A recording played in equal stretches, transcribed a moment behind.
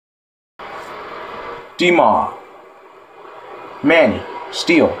Demar. Manny.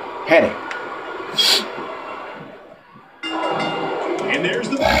 Steele. Heading. And there's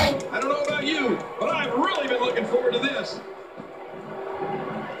the ball. I don't know about you, but I've really been looking forward to this.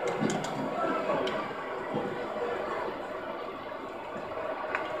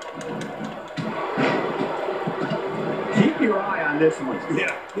 Keep your eye on this one.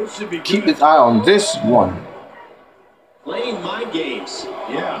 Yeah, this should be good. Keep his eye on this one. Playing mind games.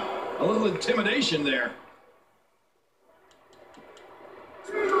 Yeah, a little intimidation there.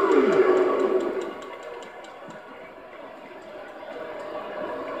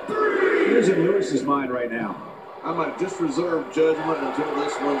 Here's in Lewis's mind right now. I might just reserve judgment until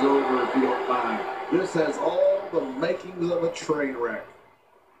this one's over, if you don't mind. This has all the makings of a train wreck.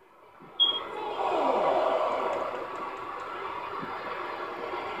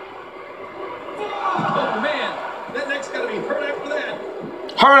 Oh, man. That neck's got to be hurt after that.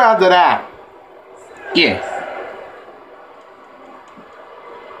 Hurt after that. Yeah.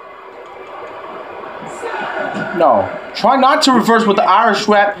 No. Try not to reverse with the Irish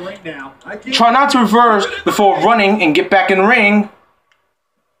whip. Right now. Try not to reverse before running and get back in the ring.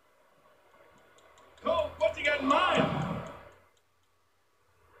 Oh, what's he got in mind?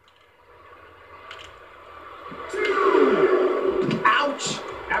 Ouch!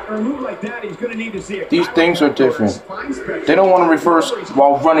 After a move like that, he's going to need to see it. These things are different. They don't want to reverse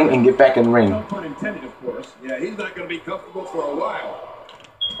while running and get back in the ring. No pun intended, of course. Yeah, he's not going to be comfortable for a while.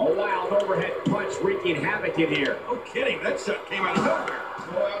 A wild overhead punch wreaking havoc in here. No kidding, that shot came out of nowhere.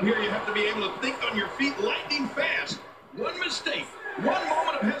 Well, out here you have to be able to think on your feet lightning fast. One mistake, one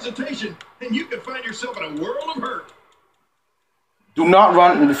moment of hesitation, and you could find yourself in a world of hurt. Do not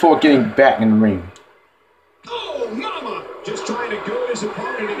run before getting back in the ring. Oh, mama! Just trying to goad his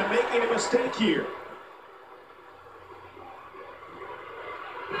opponent into making a mistake here.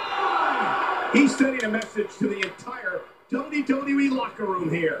 He's sending a message to the entire WWE locker room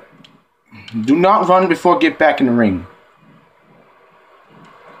here. Do not run before get back in the ring.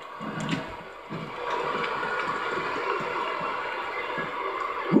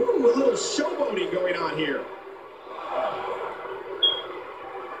 Ooh, a little showboating going on here.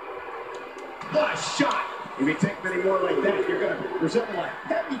 What a shot! If you take many more like that, you're going to resemble a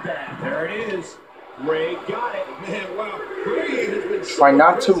heavy bag. There it is. Ray got it. Man, wow. Ray has been Try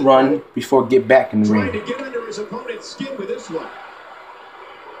not to run before get back in the trying ring. to get under his opponent's skin with this one.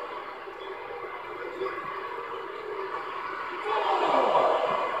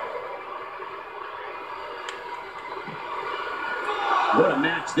 What a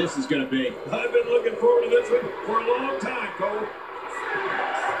match this is going to be. I've been looking forward to this one for a long time, Cole.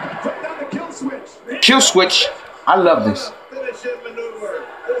 Put down the kill switch. Kill switch. I love this. Finishing maneuver.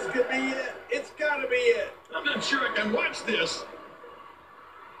 This could be it. It's got to be it. I'm not sure I can watch this.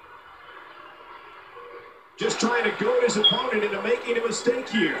 Just trying to goad his opponent into making a mistake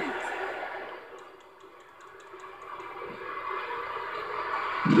here.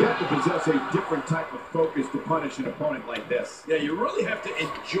 You have to possess a different type of focus to punish an opponent like this. Yeah, you really have to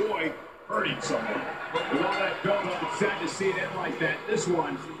enjoy hurting someone. With all that build-up, it's sad to see it end like that. This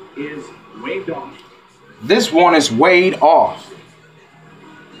one is waved off. This one is weighed off.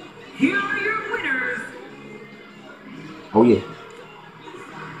 Here are your winners. Oh yeah.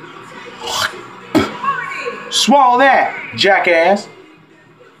 Swallow that, jackass.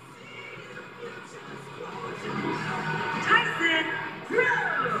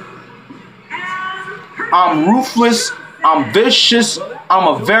 I'm ruthless. I'm vicious. I'm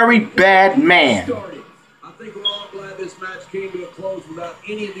a very bad man. I think we're all glad this match came to a close without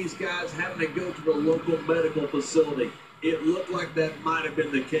any of these guys having to go to the local medical facility. It looked like that might have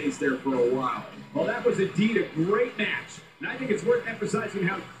been the case there for a while. Well, that was indeed a great match. And I think it's worth emphasizing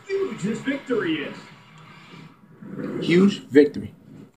how huge this victory is. Huge victory.